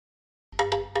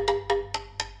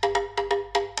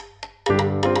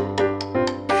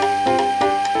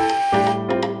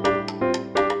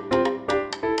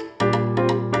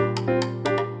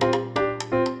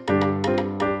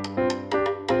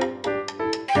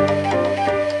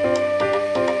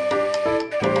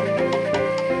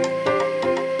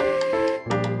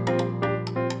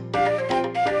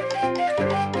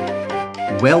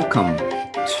Welcome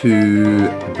to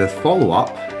the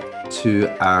follow-up to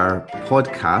our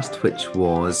podcast, which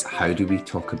was How Do We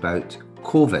Talk About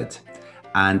COVID?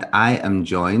 And I am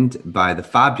joined by the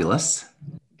fabulous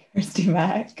Kirsty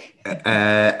Mack.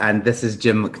 And this is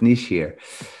Jim McNeish here.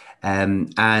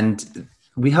 And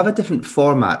we have a different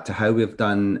format to how we've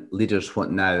done Leaders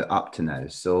What Now up to now.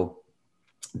 So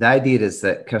the idea is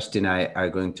that Kirsty and I are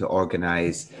going to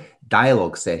organise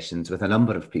dialogue sessions with a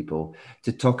number of people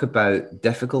to talk about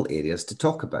difficult areas to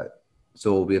talk about.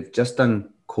 So we've just done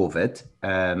COVID,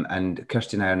 and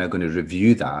Kirsty and I are now going to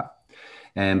review that.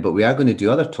 But we are going to do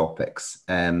other topics,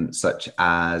 such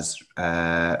as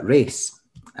race,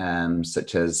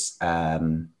 such as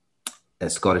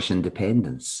Scottish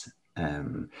independence,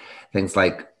 things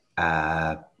like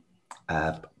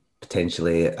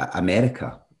potentially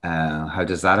America. How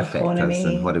does that affect Economy, us,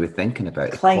 and what are we thinking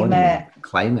about?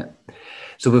 Climate.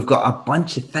 So we've got a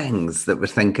bunch of things that we're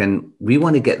thinking we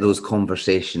want to get those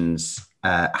conversations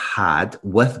had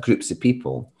with groups of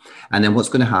people. And then what's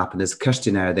going to happen is Kirsty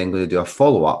and I are then going to do a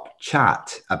follow-up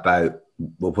chat about,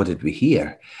 well, what did we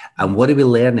hear? And what are we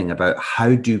learning about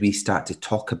how do we start to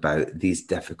talk about these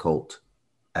difficult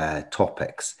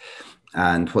topics?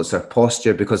 And what's our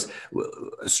posture? Because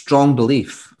a strong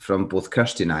belief from both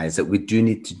Kirsty and I is that we do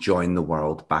need to join the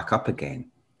world back up again.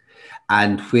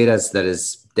 And whereas there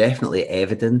is definitely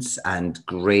evidence and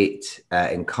great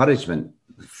encouragement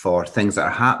for things that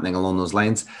are happening along those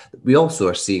lines, we also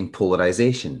are seeing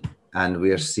polarization, and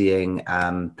we are seeing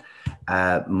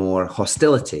more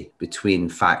hostility between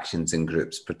factions and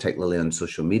groups, particularly on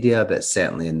social media, but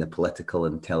certainly in the political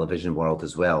and television world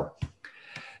as well.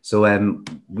 So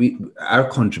our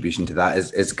contribution to that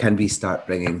is can we start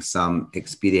bringing some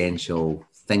experiential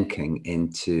thinking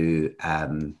into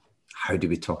how do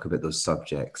we talk about those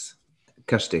subjects?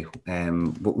 Kirsty,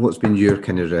 what's been your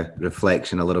kind of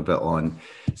reflection a little bit on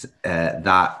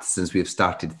that since we've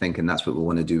started thinking that's what we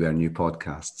want to do with our new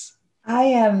podcasts?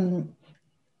 I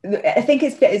think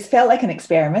it's felt like an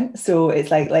experiment. So it's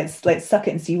like let's suck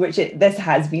it and see, which this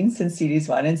has been since series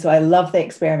 1, and so I love the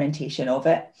experimentation of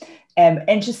it.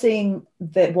 Interesting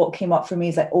that what came up for me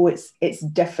is like, oh, it's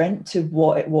different to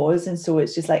what it was, and so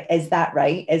it's just like, is that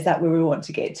right? Is that where we want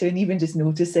to get to? And even just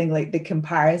noticing like the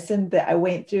comparison that I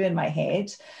went through in my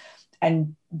head,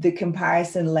 and the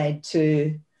comparison led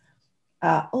to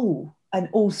an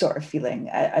sort of feeling,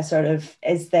 a sort of,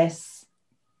 is this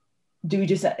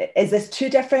too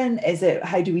different? Is it,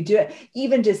 how do we do it?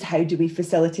 Even just how do we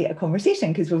facilitate a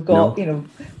conversation? Because we've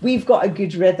got a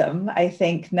good rhythm, I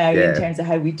think now, in terms of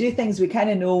how we do things. We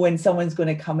kind of know when someone's going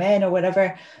to come in or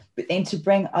whatever, but then to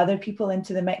bring other people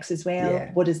into the mix as well.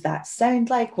 Yeah. What does that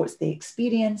sound like? What's the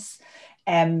experience?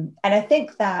 And I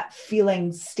think that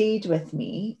feeling stayed with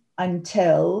me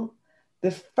until the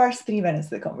first 3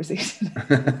 minutes of the conversation.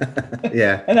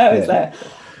 Yeah. And I was like,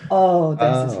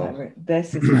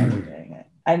 this is how we're doing it.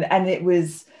 And it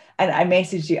was, and I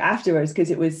messaged you afterwards because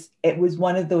it was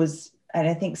one of those, and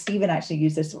I think Stephen actually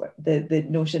used this, the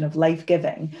notion of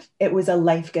life-giving. It was a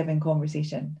life-giving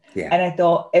conversation. Yeah. And I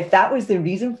thought, if that was the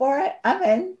reason for it, I'm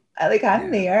in.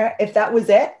 I'm there. If that was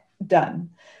it,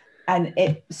 done.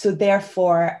 And so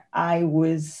therefore I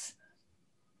was,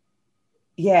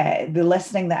 the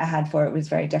listening that I had for it was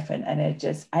very different. And it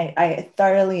just, I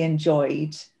thoroughly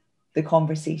enjoyed the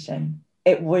conversation.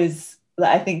 It was,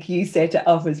 I think you set it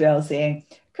up as well, saying,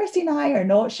 Kirsty and I are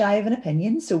not shy of an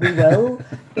opinion, so we will,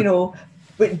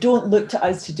 but don't look to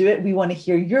us to do it. We want to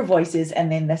hear your voices, and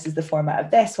then this is the format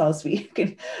of this, whilst we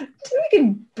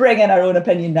can bring in our own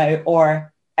opinion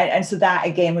now, and so that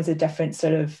again was a different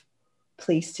sort of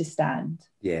place to stand.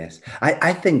 Yes,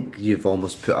 I think you've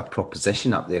almost put a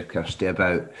proposition up there, Kirsty,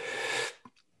 about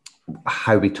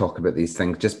how we talk about these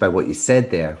things just by what you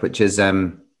said there, which is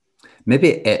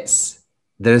maybe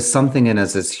there's something in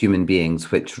us as human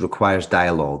beings which requires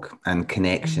dialogue and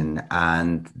connection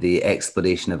and the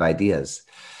exploration of ideas.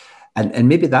 And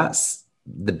maybe that's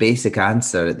the basic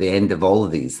answer at the end of all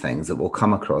of these things that we'll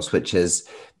come across, which is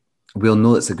we'll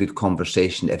know it's a good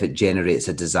conversation if it generates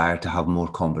a desire to have more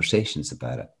conversations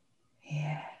about it.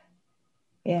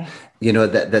 Yeah.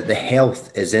 That the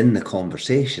health is in the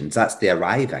conversations. That's the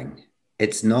arriving.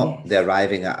 It's not the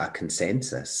arriving at a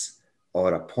consensus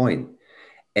or a point.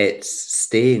 It's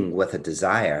staying with a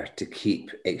desire to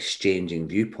keep exchanging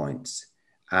viewpoints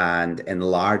and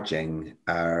enlarging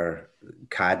our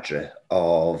cadre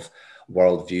of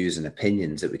worldviews and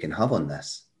opinions that we can have on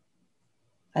this.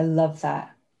 I love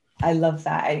that.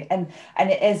 And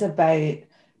it is about,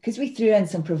 because we threw in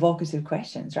some provocative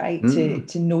questions, right?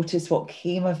 To notice what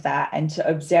came of that and to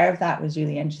observe that was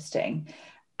really interesting.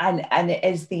 and it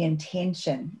is the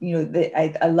intention,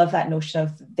 I love that notion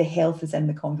of the health is in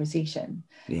the conversation.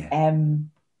 Yeah.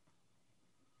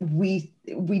 We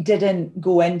didn't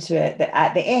go into it that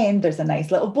at the end there's a nice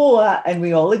little boa and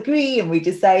we all agree and we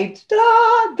decide,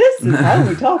 this is how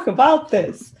we talk about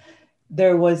this.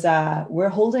 There was we're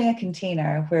holding a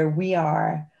container where we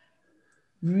are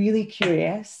really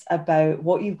curious about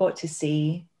what you've got to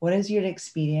say. What is your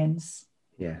experience?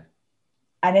 Yeah.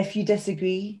 And if you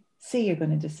disagree, say you're going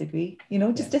to disagree,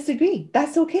 just disagree.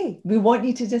 That's okay. We want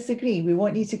you to disagree. We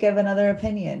want you to give another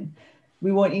opinion.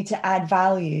 We want you to add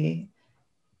value,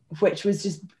 which was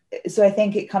just, so I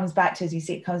think it comes back to, as you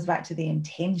say, it comes back to the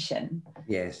intention.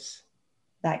 Yes.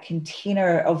 That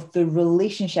container of the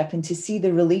relationship, and to see the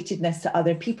relatedness to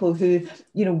other people who,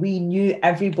 we knew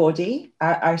everybody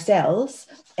ourselves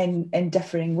in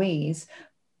differing ways.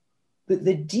 But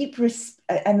the deep,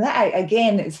 and that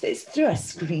again, it's through a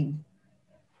screen.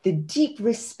 The deep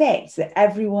respect that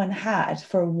everyone had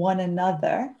for one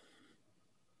another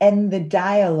in the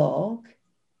dialogue,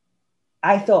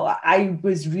 I thought I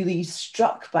was really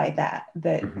struck by that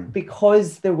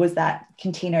because there was that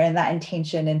container and that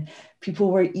intention, and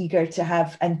people were eager to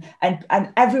have, and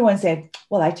everyone said,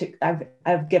 well,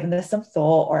 I've given this some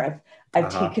thought, or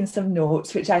I've taken some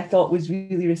notes, which I thought was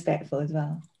really respectful as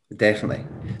well. Definitely.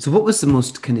 So what was the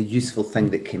most kind of useful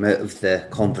thing that came out of the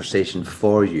conversation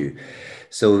for you?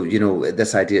 So,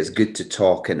 this idea, it's good to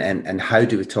talk, and how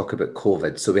do we talk about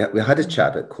COVID? So we had a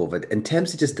chat about COVID. In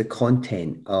terms of just the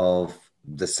content of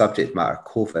the subject matter,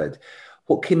 COVID,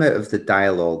 what came out of the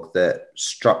dialogue that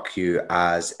struck you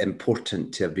as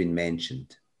important to have been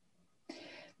mentioned?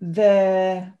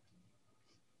 How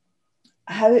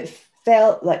it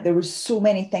felt like there were so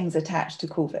many things attached to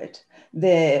COVID.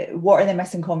 What are the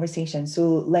missing conversations?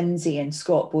 So Lindsay and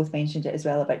Scott both mentioned it as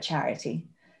well, about charity.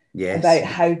 Yes. About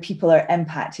how people are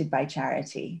impacted by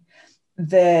charity.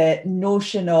 The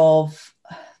notion of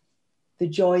the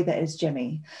joy that is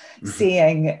Jimmy,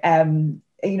 saying,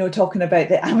 talking about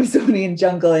the Amazonian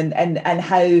jungle and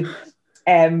how,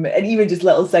 and even just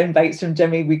little sound bites from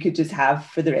Jimmy we could just have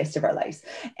for the rest of our lives.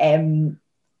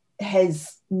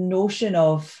 His notion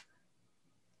of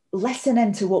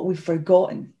listening to what we've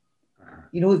forgotten.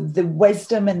 The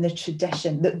wisdom and the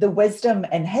tradition, the wisdom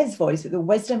in his voice, but the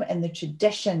wisdom and the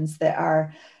traditions that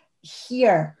are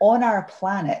here on our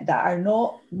planet that are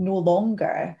no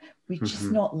longer, we're just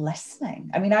not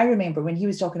listening. I mean, I remember when he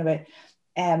was talking about,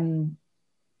 and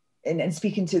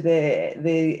speaking to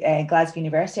the Glasgow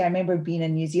University, I remember being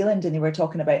in New Zealand and they were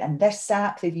talking about, and this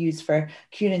sap they've used for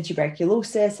curing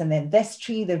tuberculosis, and then this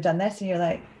tree, they've done this, and you're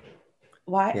like,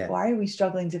 why are we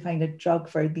struggling to find a drug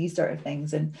for these sort of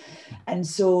things? And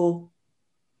so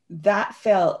that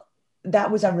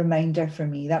was a reminder for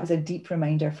me. That was a deep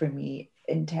reminder for me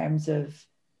in terms of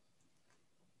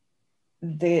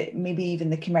maybe even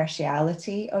the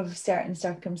commerciality of certain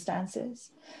circumstances.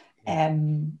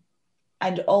 And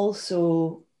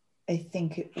also, I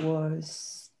think it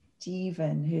was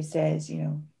Stephen who says,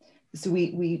 so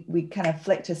we kind of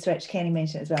flicked a switch. Kenny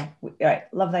mentioned it as well. All right,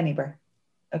 love thy neighbor.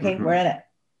 Okay, we're in it.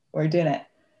 We're doing it.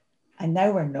 And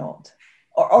now we're not.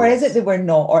 Or is it that we're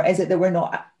not? Or is it that we're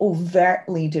not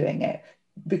overtly doing it?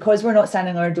 Because we're not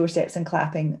standing on our doorsteps and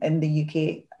clapping in the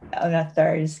UK on a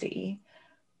Thursday.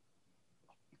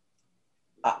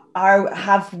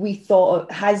 Have we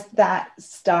thought, has that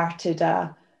started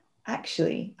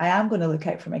actually, I am going to look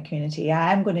out for my community.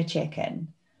 I am going to check in.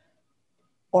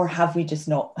 Or have we just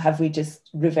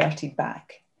reverted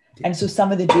back? And so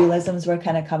some of the dualisms were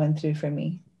kind of coming through for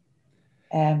me.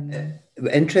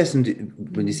 Interesting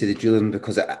when you say the dualism,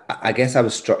 because I guess I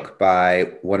was struck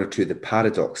by one or two of the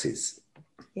paradoxes.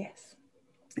 Yes.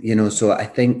 So I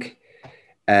think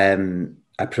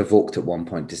I provoked at one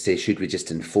point to say, should we just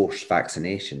enforce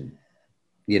vaccination?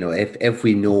 If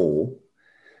we know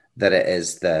that it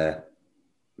is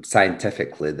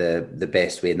scientifically the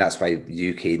best way, and that's why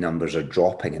UK numbers are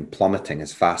dropping and plummeting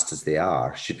as fast as they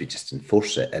are, should we just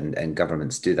enforce it? And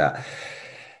governments do that.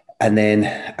 And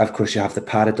then, of course, you have the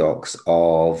paradox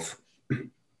of,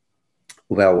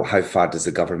 well, how far does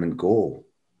the government go?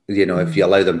 If you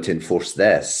allow them to enforce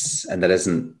this and there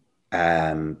isn't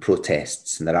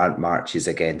protests and there aren't marches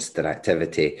against their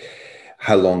activity,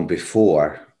 how long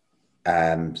before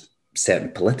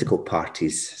certain political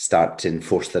parties start to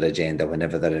enforce their agenda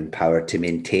whenever they're in power to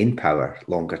maintain power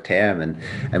longer term, and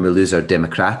we lose our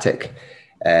democratic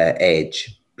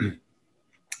edge? And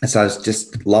so I was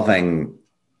just loving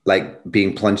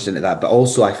being plunged into that, but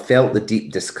also I felt the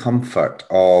deep discomfort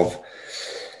of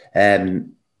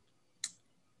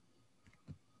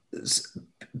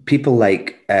people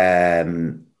like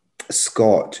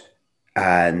Scott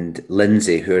and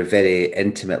Lindsay, who are very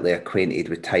intimately acquainted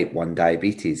with type 1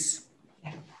 diabetes.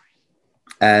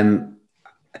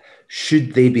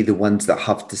 Should they be the ones that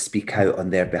have to speak out on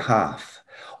their behalf?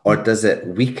 Or does it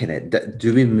weaken it?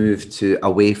 Do we move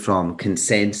away from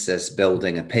consensus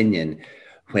building opinion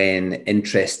when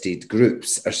interested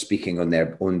groups are speaking on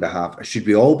their own behalf? Or should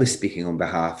we all be speaking on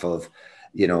behalf of,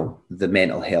 the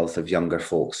mental health of younger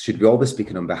folks? Should we all be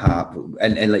speaking on behalf?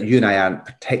 And like you and I aren't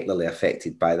particularly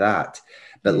affected by that,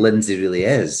 but Lindsay really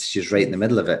is. She's right in the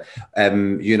middle of it.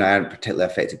 You and I aren't particularly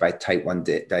affected by type 1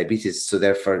 diabetes. So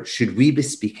therefore, should we be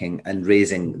speaking and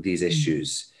raising these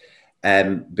issues?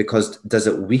 Because does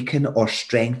it weaken or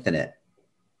strengthen it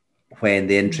when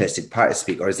the interested parties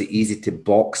speak, or is it easy to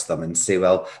box them and say,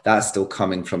 well, that's still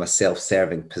coming from a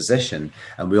self-serving position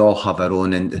and we all have our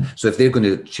own? And so if they're going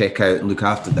to check out and look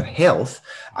after their health,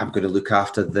 I'm going to look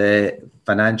after the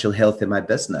financial health in my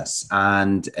business.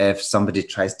 And if somebody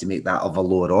tries to make that of a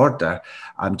lower order,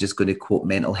 I'm just going to quote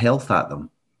mental health at them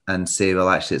and say, well,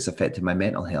 actually, it's affecting my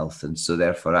mental health. And so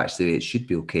therefore, actually, it should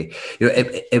be okay.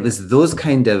 It was those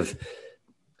kind of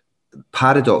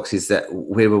paradoxes that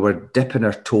where we were dipping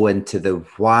our toe into the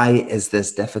why is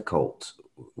this difficult?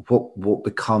 What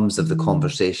becomes of the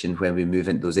conversation when we move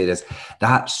into those areas?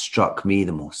 That struck me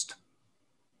the most.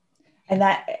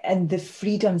 And the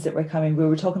freedoms that were coming, we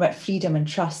were talking about freedom and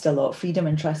trust a lot. Freedom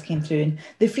and trust came through, and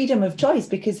the freedom of choice,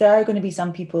 because there are going to be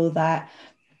some people that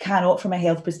cannot, from a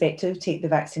health perspective, take the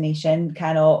vaccination,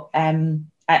 cannot, and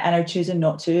are choosing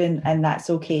not to, and that's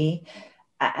okay.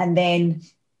 And then,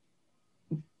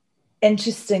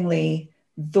 interestingly,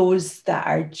 those that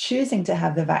are choosing to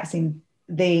have the vaccine,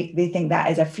 they think that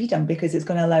is a freedom because it's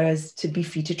going to allow us to be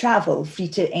free to travel, free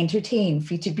to entertain,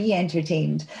 free to be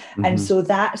entertained. And so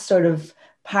that sort of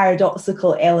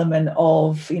paradoxical element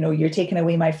of, you're taking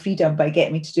away my freedom by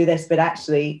getting me to do this, but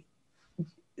actually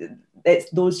it's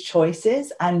those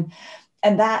choices and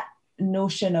that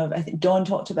notion of, I think Dawn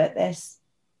talked about this,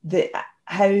 that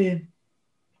how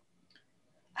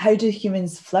do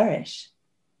humans flourish?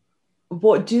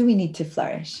 What do we need to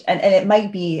flourish? And it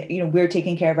might be, we're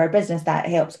taking care of our business, that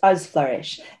helps us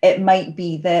flourish. It might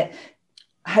be that,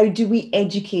 how do we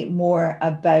educate more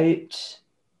about,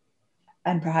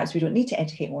 and perhaps we don't need to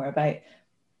educate more about,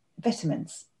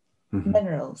 vitamins,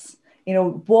 minerals,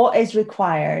 what is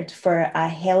required for a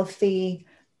healthy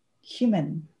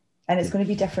human? And it's going to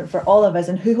be different for all of us.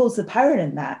 And who holds the power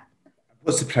in that?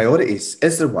 What's the priorities?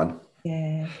 Is there one?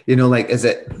 Yeah. Is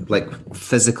it like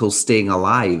physical staying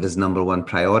alive is number one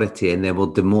priority, and then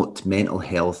we'll demote mental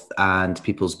health and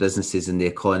people's businesses and the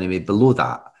economy below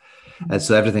that. And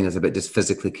so everything is about just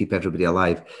physically keep everybody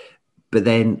alive. But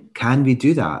then can we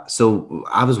do that? So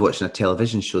I was watching a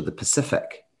television show, The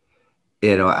Pacific,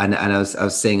 and I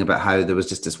was saying about how there was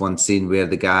just this one scene where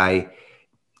the guy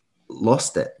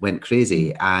lost it, went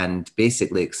crazy, and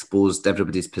basically exposed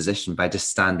everybody's position by just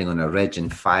standing on a ridge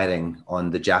and firing on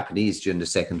the Japanese during the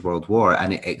Second World War.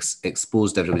 And it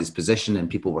exposed everybody's position, and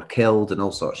people were killed and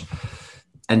all sorts.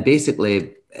 And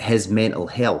basically his mental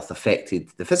health affected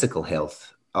the physical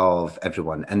health of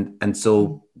everyone. And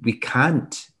so we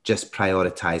can't just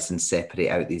prioritize and separate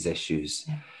out these issues.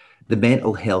 The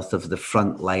mental health of the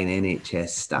frontline NHS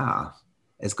staff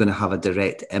is going to have a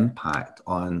direct impact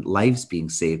on lives being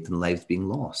saved and lives being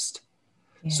lost.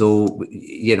 Yes. So,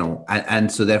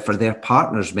 and so therefore their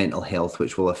partner's mental health,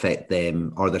 which will affect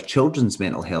them, or their children's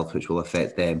mental health, which will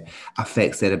affect them,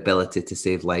 affects their ability to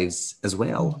save lives as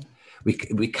well.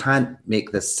 We can't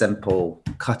make this simple,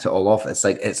 cut it all off. It's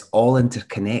like, it's all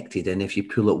interconnected. And if you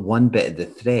pull at one bit of the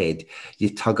thread, you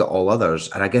tug at all others.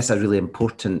 And I guess a really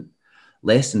important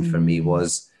lesson for me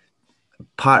was,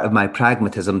 part of my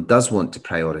pragmatism does want to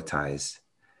prioritize,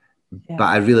 but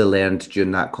I really learned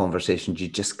during that conversation, you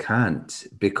just can't,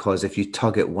 because if you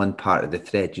tug at one part of the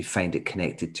thread, you find it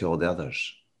connected to all the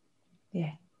others.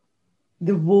 Yeah.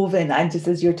 The woven, and just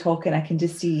as you're talking, I can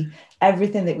just see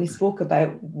everything that we spoke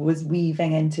about was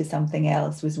weaving into something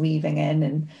else, was weaving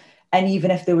in. And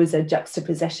even if there was a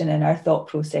juxtaposition in our thought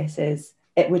processes,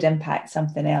 it would impact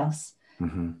something else.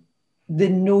 The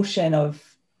notion of,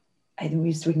 I think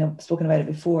we've spoken about it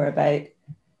before, about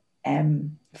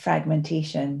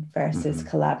fragmentation versus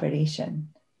collaboration.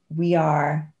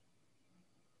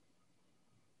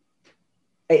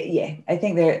 I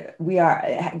think it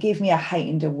gave me a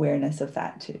heightened awareness of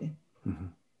that too.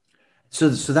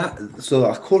 So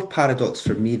a core paradox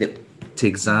for me that to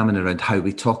examine around how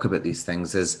we talk about these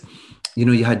things is,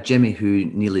 you had Jimmy who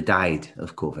nearly died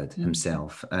of COVID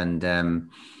himself. And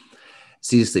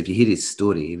seriously, if you hear his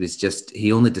story,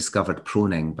 he only discovered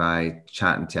proning by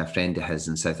chatting to a friend of his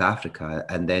in South Africa.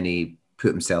 And then he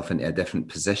put himself into a different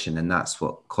position, and that's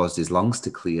what caused his lungs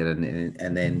to clear,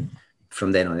 and then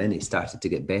from then on in, he started to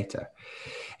get better.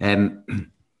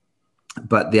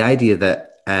 But the idea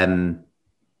that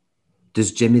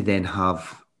does Jimmy then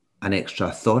have an extra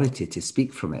authority to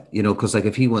speak from it? You know, because like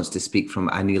if he wants to speak from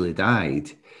 "I nearly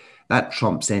died," that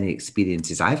trumps any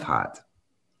experiences I've had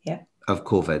of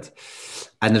COVID.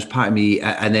 And there's part of me,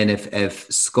 and then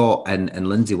if Scott and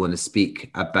Lindsay want to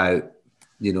speak about,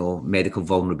 you know, medical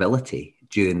vulnerability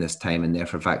during this time and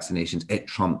therefore vaccinations, it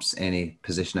trumps any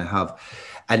position I have.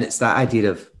 And it's that idea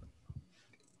of,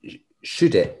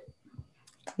 should it?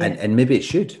 And maybe it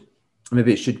should,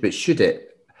 but should it?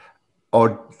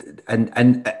 Or,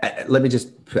 and let me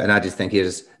just put, and I just think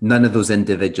here's, none of those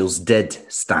individuals did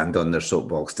stand on their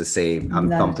soapbox to say, I'm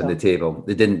thumping the table.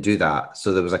 They didn't do that.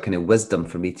 So there was a kind of wisdom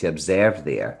for me to observe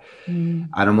there. And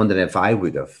I'm wondering if I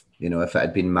would have, you know, if it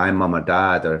had been my mum or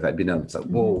dad, or if it had been, it's like,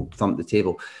 whoa, thump the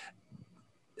table.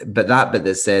 But that bit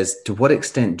that says, to what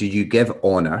extent do you give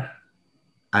honor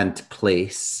and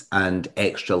place and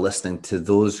extra listening to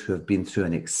those who have been through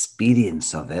an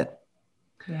experience of it?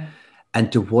 Yeah. And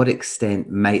to what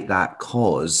extent might that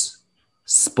cause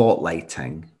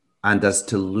spotlighting and us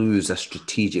to lose a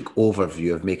strategic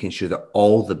overview of making sure that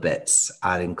all the bits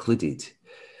are included?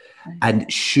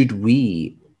 And should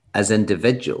we, as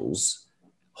individuals,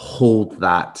 hold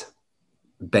that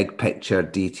big picture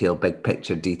detail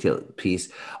piece,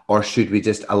 or should we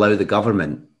just allow the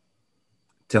government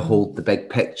to hold the big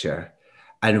picture,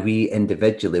 and we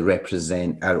individually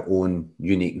represent our own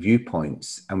unique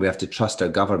viewpoints, and we have to trust our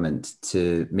government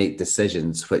to make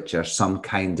decisions which are some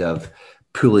kind of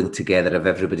pulling together of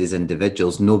everybody's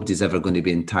individuals? Nobody's ever going to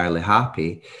be entirely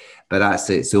happy, but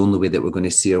it's the only way that we're going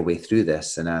to see our way through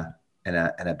this in a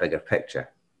bigger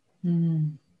picture.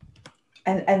 And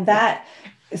that,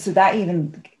 so that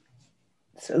even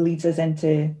sort of leads us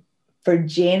into, for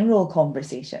general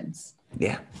conversations.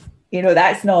 Yeah. You know,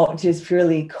 that's not just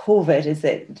purely COVID, is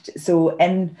it? So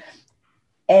in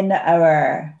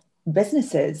our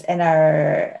businesses, in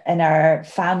our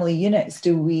family units,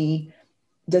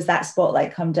 does that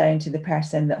spotlight come down to the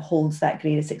person that holds that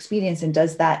greatest experience? And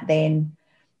does that then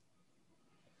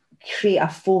create a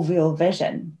foveal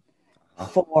vision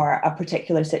for a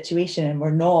particular situation? And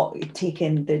we're not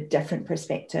taking the different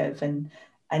perspective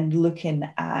and looking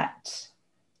at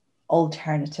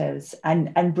alternatives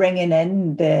and bringing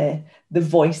in the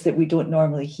voice that we don't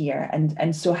normally hear.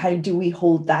 And so how do we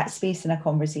hold that space in a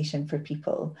conversation for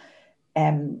people?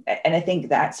 And I think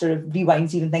that sort of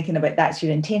rewinds even thinking about, that's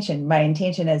your intention. My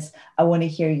intention is, I want to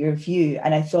hear your view.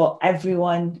 And I thought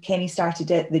Kenny started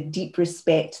it, the deep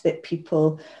respect that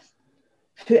people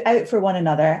put out for one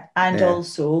another. And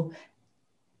also,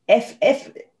 if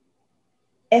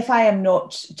I am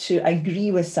not to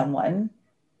agree with someone,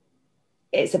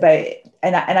 it's about,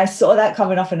 and I saw that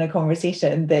coming up in a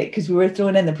conversation, that because we were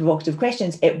throwing in the provocative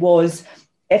questions, it was,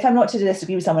 if I'm not to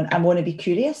disagree with someone, I want to be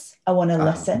curious, I want to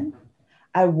listen,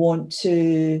 I want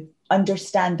to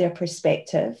understand their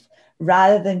perspective,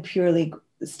 rather than purely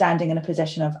standing in a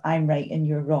position of I'm right and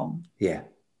you're wrong. Yeah.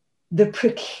 The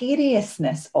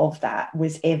precariousness of that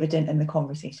was evident in the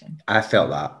conversation. I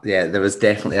felt that. Yeah, there was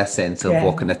definitely a sense of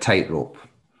walking a tightrope.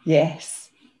 Yes.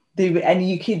 And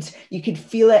you could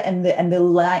feel it, and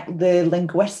the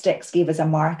linguistics gave us a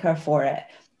marker for it.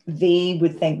 They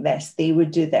would think this, they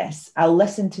would do this, I'll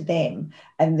listen to them.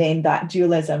 And then that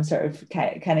dualism sort of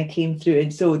kind of came through.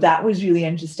 And so that was really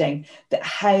interesting, that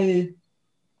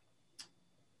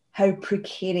how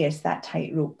precarious that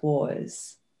tightrope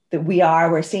was, that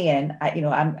we're saying,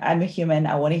 I'm a human,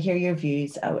 I want to hear your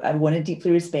views, I want to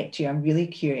deeply respect you, I'm really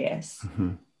curious.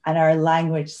 Mm-hmm. And our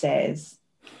language says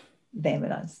them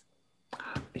and us.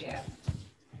 Yeah.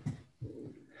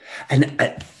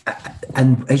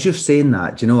 And as you're saying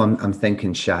that, I'm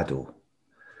thinking shadow.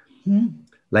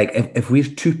 Like if we're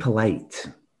too polite,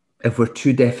 if we're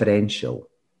too deferential,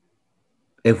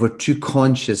 if we're too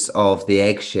conscious of the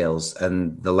eggshells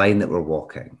and the line that we're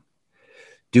walking,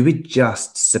 do we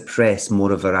just suppress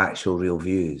more of our actual real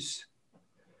views?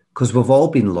 Because we've all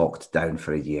been locked down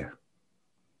for a year.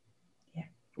 Yeah.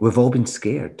 We've all been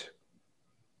scared.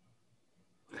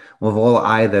 We've all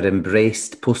either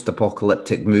embraced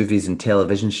post-apocalyptic movies and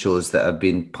television shows that have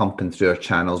been pumping through our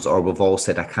channels, or we've all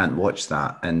said, I can't watch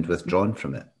that, and withdrawn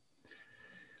from it.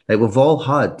 Like, we've all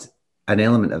had an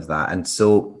element of that. And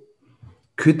so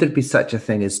could there be such a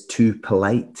thing as too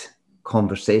polite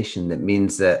conversation that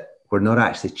means that we're not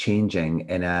actually changing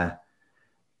in a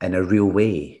real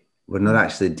way? We're not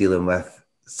actually dealing with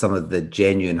some of the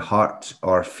genuine heart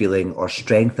or feeling or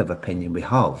strength of opinion we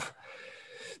have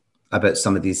about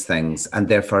some of these things. And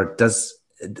therefore, does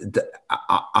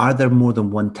are there more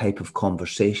than one type of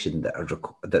conversation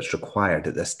that's required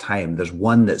at this time? There's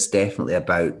one that's definitely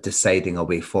about deciding a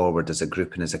way forward as a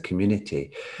group and as a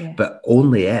community, but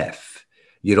only if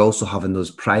you're also having those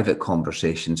private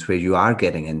conversations where you are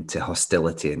getting into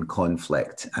hostility and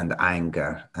conflict and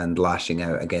anger and lashing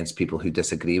out against people who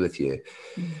disagree with you,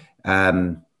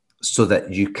 so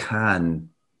that you can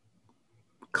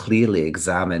clearly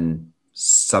examine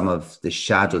some of the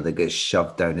shadow that gets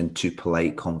shoved down into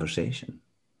polite conversation.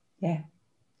 Yeah.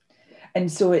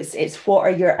 And so it's what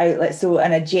are your outlets? So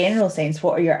in a general sense,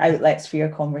 what are your outlets for your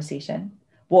conversation?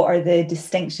 What are the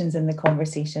distinctions in the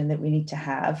conversation that we need to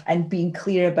have? And being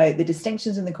clear about the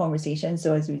distinctions in the conversation.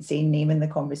 So as we would say, naming the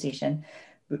conversation,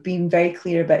 but being very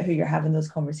clear about who you're having those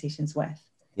conversations with.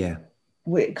 Yeah.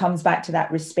 It comes back to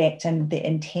that respect and the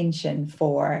intention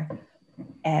for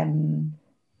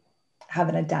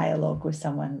having a dialogue with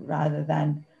someone rather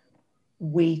than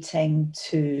waiting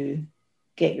to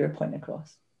get your point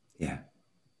across. Yeah.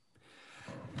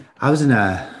 I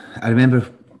remember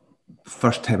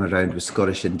first time around with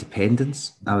Scottish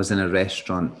independence. I was in a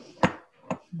restaurant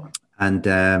and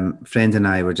friend and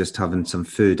I were just having some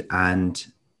food, and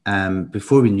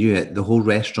before we knew it, the whole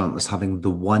restaurant was having the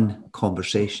one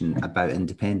conversation about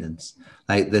independence.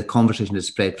 Like the conversation had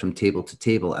spread from table to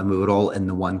table and we were all in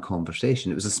the one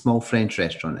conversation. It was a small French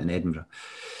restaurant in Edinburgh.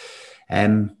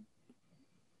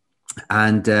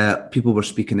 And people were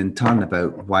speaking in turn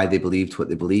about why they believed what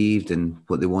they believed and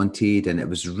what they wanted. And it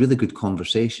was a really good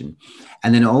conversation.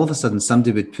 And then all of a sudden,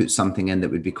 somebody would put something in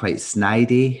that would be quite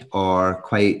snidey or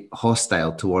quite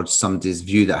hostile towards somebody's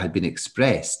view that had been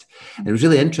expressed. And it was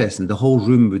really interesting. The whole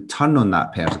room would turn on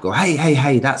that person, go,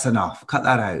 hey, that's enough. Cut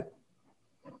that out.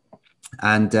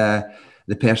 And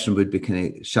the person would be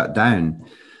kind of shut down.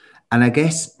 And I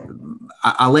guess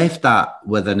I left that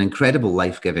with an incredible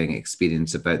life-giving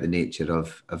experience about the nature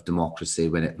of democracy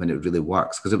when it really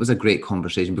works, because it was a great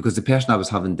conversation, because the person I was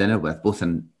having dinner with, both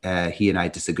he and I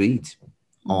disagreed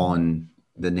on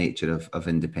the nature of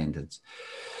independence.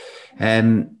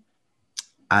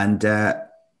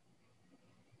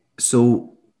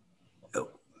 So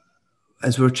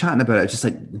as we were chatting about it, just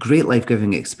like great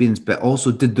life-giving experience, but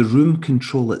also did the room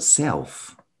control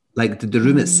itself? Like, did the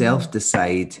room itself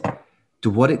decide to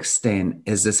what extent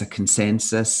is this a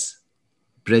consensus,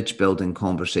 bridge building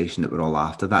conversation that we're all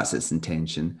after? That's its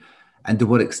intention. And to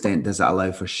what extent does it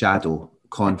allow for shadow,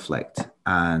 conflict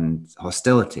and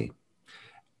hostility?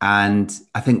 And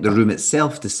I think the room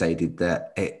itself decided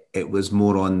that it was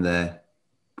more on the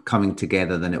coming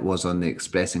together than it was on the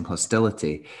expressing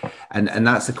hostility. And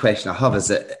that's the question I have, is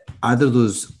that are there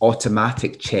those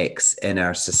automatic checks in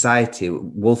our society?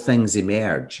 Will things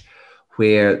emerge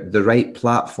where the right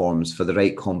platforms for the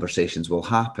right conversations will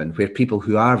happen, where people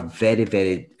who are very,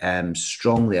 very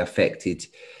strongly affected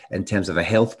in terms of a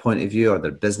health point of view, or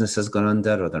their business has gone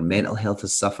under, or their mental health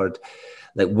has suffered,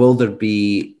 like, will there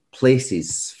be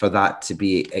places for that to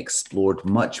be explored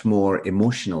much more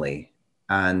emotionally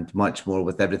and much more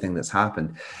with everything that's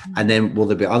happened? And then will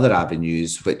there be other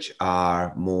avenues which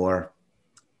are more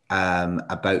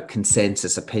about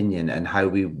consensus opinion and how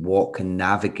we walk and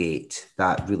navigate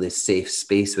that really safe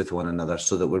space with one another,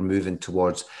 so that we're moving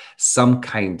towards some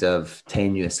kind of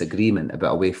tenuous agreement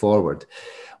about a way forward?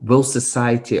 Will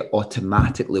society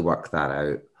automatically work that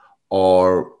out?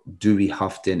 Or do we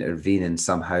have to intervene and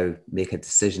somehow make a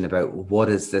decision about what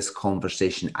is this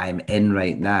conversation I'm in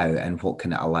right now and what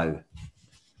can it allow?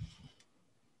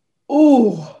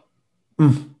 Oh,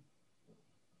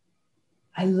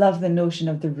 I love the notion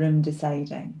of the room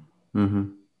deciding.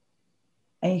 And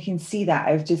you can see that.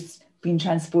 I've just been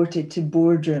transported to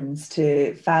boardrooms,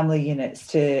 to family units,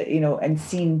 to, and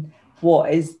seen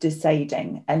what is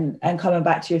deciding. And coming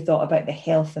back to your thought about the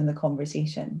health and the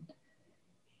conversation,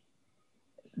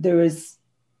 there was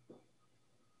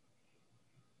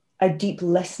a deep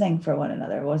listening for one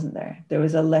another, wasn't there? There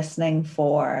was a listening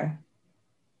for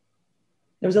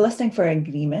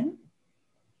agreement.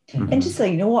 And just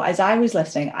like, as I was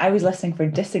listening for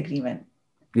disagreement.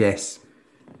 Yes.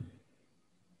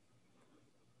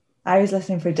 I was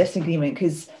listening for disagreement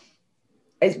because,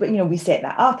 we set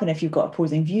that up. And if you've got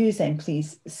opposing views, then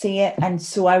please say it. And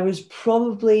so I was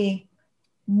probably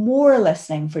more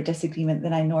listening for disagreement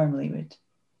than I normally would.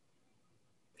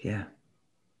 Yeah.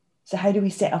 So how do we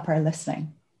set up our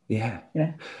listening? Yeah.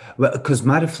 Well, because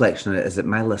my reflection on it is that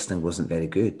my listening wasn't very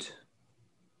good.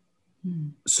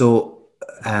 So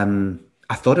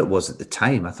I thought it was at the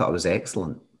time. I thought it was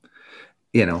excellent,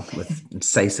 with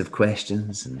incisive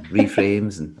questions and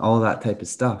reframes and all that type of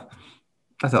stuff.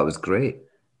 I thought it was great.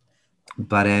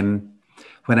 But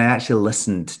when I actually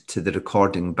listened to the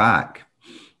recording back,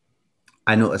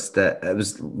 I noticed that it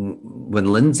was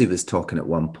when Lindsay was talking at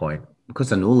one point,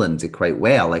 because I know Lindsay quite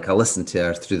well, like I listened to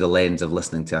her through the lens of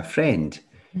listening to a friend.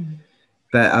 Mm-hmm.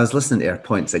 But I was listening to her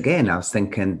points again. I was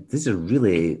thinking, these are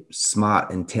really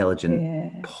smart,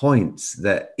 intelligent points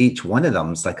that each one of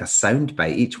them is like a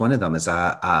soundbite. Each one of them is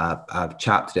a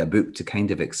chapter, a book to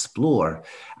kind of explore.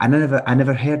 And I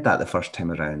never heard that the first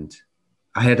time around.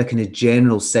 I had a kind of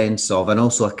general sense of, and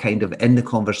also a kind of in the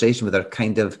conversation with her,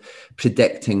 kind of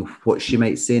predicting what she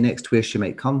might say next, where she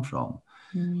might come from.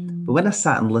 But when I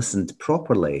sat and listened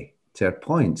properly to her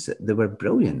points, they were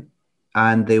brilliant.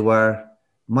 And they were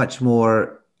much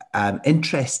more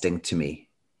interesting to me.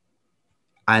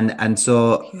 And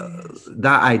so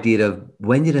that idea of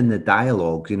when you're in the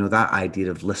dialogue, you know, that idea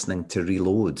of listening to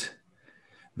reload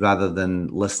rather than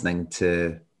listening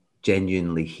to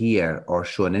genuinely hear or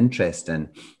show an interest in,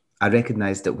 I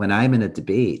recognize that when I'm in a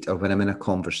debate or when I'm in a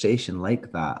conversation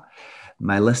like that,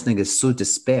 my listening is so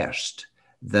dispersed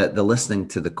that the listening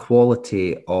to the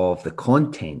quality of the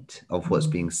content of what's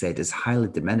being said is highly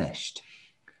diminished.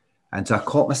 And so I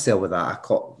caught myself with that. I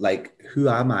caught, like, who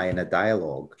am I in a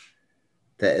dialogue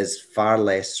that is far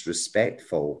less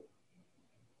respectful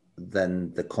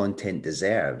than the content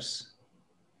deserves?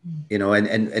 You know,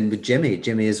 and with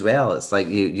Jimmy as well, it's like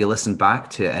you listen back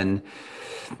to it, and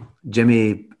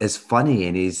Jimmy is funny,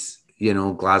 and he's, you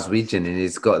know, Glaswegian, and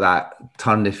he's got that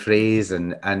turn of phrase,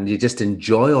 and you just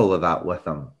enjoy all of that with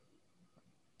him.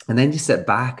 And then you sit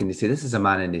back and you say, this is a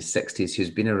man in his 60s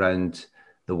who's been around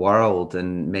the world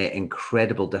and met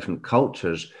incredible different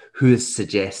cultures, who is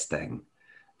suggesting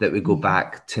that we go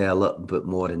back to a little bit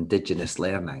more Indigenous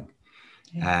learning,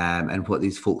 and what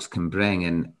these folks can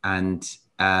bring, and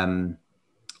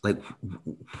like,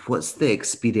 what's the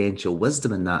experiential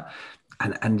wisdom in that?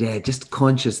 And yeah, just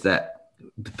conscious that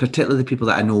particularly the people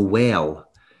that I know well,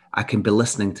 I can be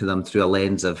listening to them through a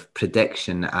lens of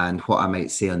prediction and what I might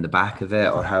say on the back of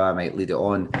it or how I might lead it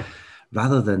on,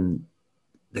 rather than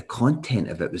the content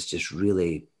of it was just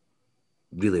really,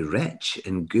 really rich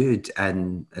and good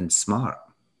and smart.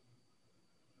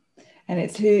 And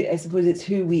it's I suppose it's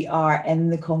who we are in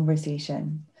the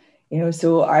conversation. You know,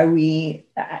 so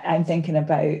I'm thinking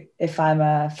about if I'm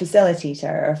a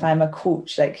facilitator or if I'm a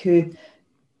coach, like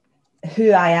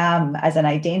who I am as an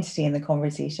identity in the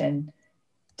conversation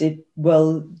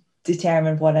will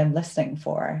determine what I'm listening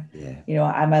for. Yeah. You know,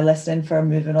 am I listening for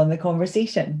moving on the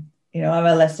conversation? You know, am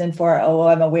I listening for,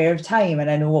 I'm aware of time and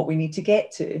I know what we need to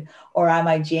get to? Or am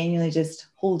I genuinely just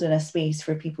holding a space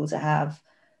for people to have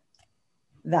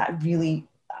that really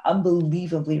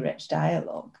unbelievably rich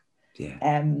dialogue?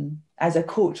 Yeah. As a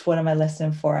coach, what am I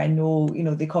listening for? I know, you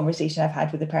know, the conversation I've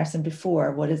had with the person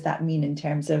before, what does that mean in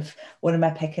terms of what am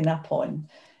I picking up on?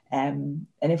 And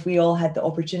if we all had the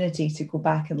opportunity to go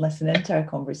back and listen into our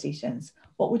conversations,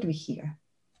 what would we hear?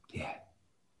 Yeah.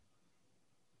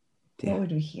 What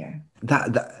would we hear?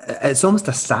 That it's almost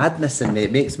a sadness in me.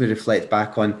 It makes me reflect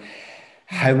back on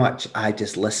how much I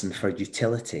just listen for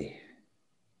utility,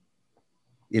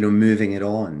 you know, moving it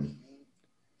on.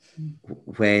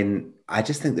 When I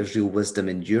just think there's real wisdom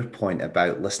in your point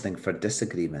about listening for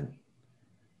disagreement,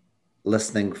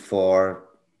 listening for,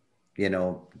 you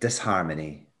know,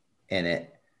 disharmony in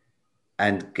it,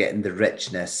 and getting the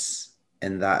richness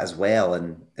in that as well,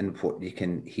 and what you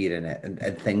can hear in it,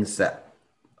 and things that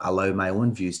allow my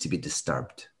own views to be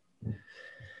disturbed. And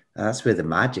that's where the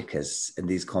magic is in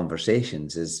these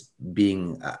conversations, is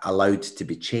being allowed to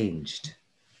be changed.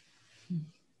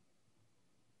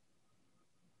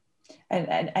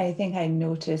 And I think I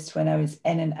noticed when I was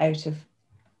in and out of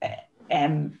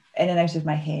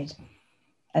my head,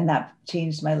 and that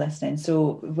changed my listening.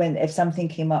 So if something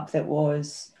came up that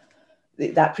was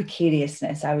that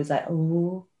precariousness, I was like,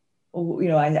 oh, you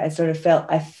know, I sort of felt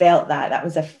that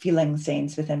was a feeling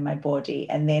sense within my body.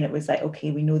 And then it was like,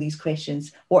 okay, we know these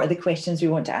questions. What are the questions we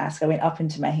want to ask? I went up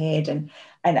into my head, and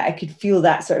I could feel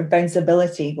that sort of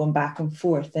bounceability going back and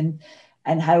forth.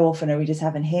 And how often are we just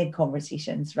having head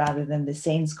conversations rather than the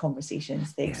sense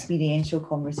conversations, the experiential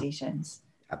conversations?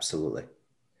 Absolutely.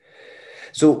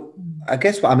 So I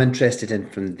guess what I'm interested in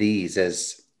from these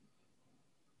is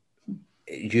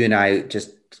you and I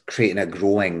just creating a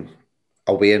growing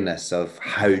awareness of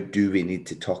how do we need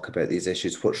to talk about these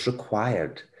issues, what's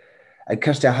required. And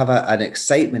Kirsty, I have an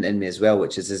excitement in me as well,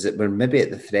 which is that we're maybe at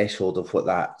the threshold of what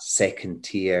that second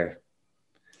tier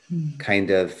kind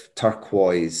of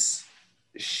turquoise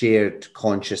shared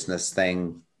consciousness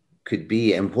thing could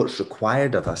be, and what's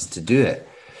required of us to do it.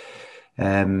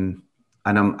 And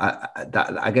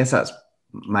I guess that's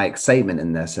my excitement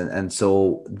in this. And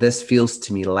so this feels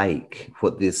to me like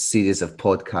what this series of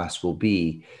podcasts will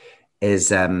be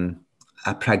is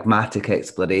a pragmatic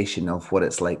exploration of what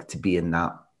it's like to be in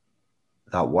that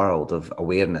world of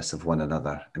awareness of one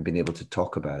another and being able to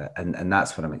talk about it. And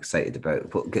that's what I'm excited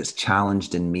about. What gets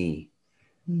challenged in me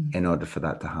in order for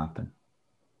that to happen.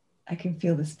 I can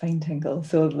feel the spine tingle.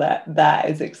 So that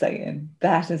is exciting.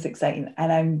 That is exciting.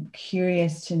 And I'm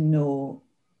curious to know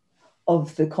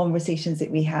of the conversations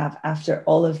that we have after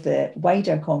all of the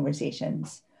wider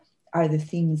conversations, are the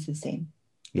themes the same?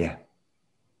 Yeah.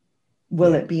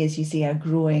 Will it be, as you say, a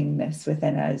growingness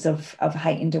within us of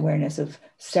heightened awareness of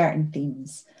certain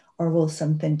themes, or will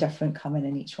something different come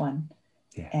in each one?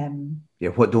 Yeah.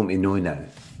 What don't we know now?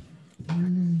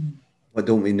 What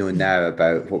don't we know now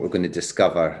about what we're going to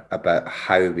discover about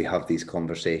how we have these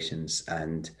conversations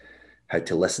and how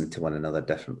to listen to one another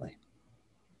differently?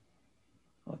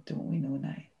 What don't we know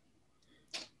now?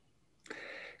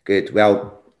 Good.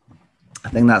 Well, I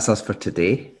think that's us for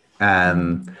today.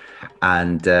 And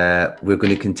we're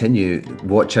going to continue.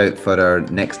 Watch out for our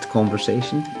next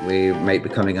conversation. We might be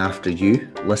coming after you,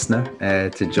 listener,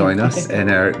 to join us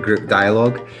in our group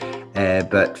dialogue.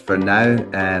 But for now,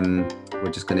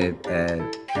 we're just going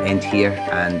to end here,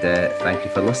 and thank you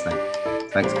for listening.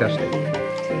 Thanks, Kirsty.